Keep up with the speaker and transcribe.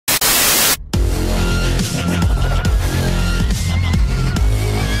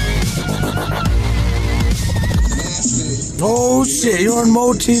Oh shit, you're on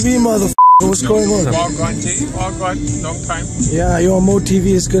Mo TV, motherfucker. What's going on? Long time. Yeah, you're on Mo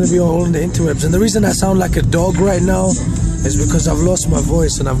TV. It's gonna be all on the interwebs. And the reason I sound like a dog right now is because I've lost my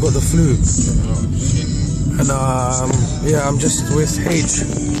voice and I've got the flu. And yeah, I'm just with H.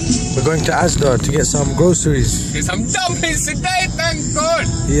 We're going to Asda to get some groceries. Get some dumplings today, thank God.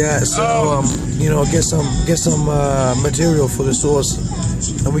 Yeah, so you know, get some material for the sauce,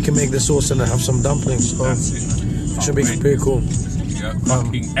 and we can make the sauce and have some dumplings. So it should be pretty cool. Yeah,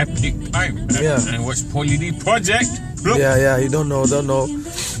 fucking epic time. Yeah. And watch Poly D Project. Yeah, you don't know. But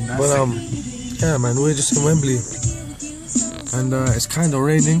yeah, man, we're just in Wembley, and it's kind of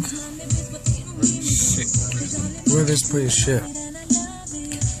raining. Shit. Weather's pretty shit.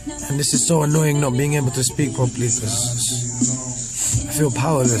 And this is so annoying not being able to speak properly because I feel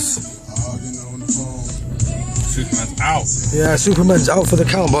powerless. Superman's out. Yeah, Superman's out for the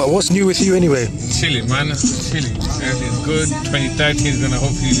count, but what's new with you anyway? Chilling, man. Chilling. Everything's good. 2030 is going to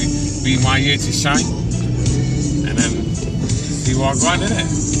hopefully be my year to shine. And then see what I got in it.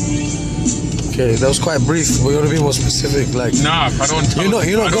 Okay, that was quite brief. We want to be more specific. Like, nah, I don't tell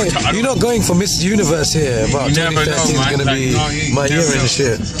you're not going for Miss Universe here. About 2013 is going to be my year and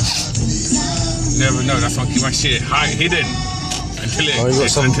shit. Never know. That's why I keep my shit hidden until it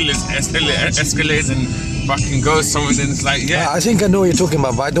escalates and fucking goes somewhere. Then it's like, yeah. I think I know what you're talking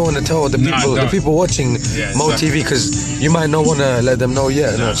about, but I don't want to tell the people watching Mo TV because you might not want to let them know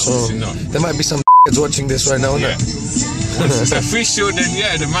yet. No, so there might be some watching this right now. Yeah. Once it's official, then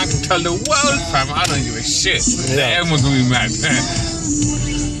yeah, the man can tell the world, fam. I don't give a shit. Yeah. Everyone's gonna be mad.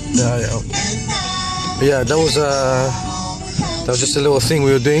 Yeah, that was just a little thing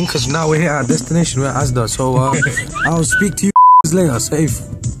we were doing because now we're here at our destination. We're at Asda, so I'll speak to you later. Safe.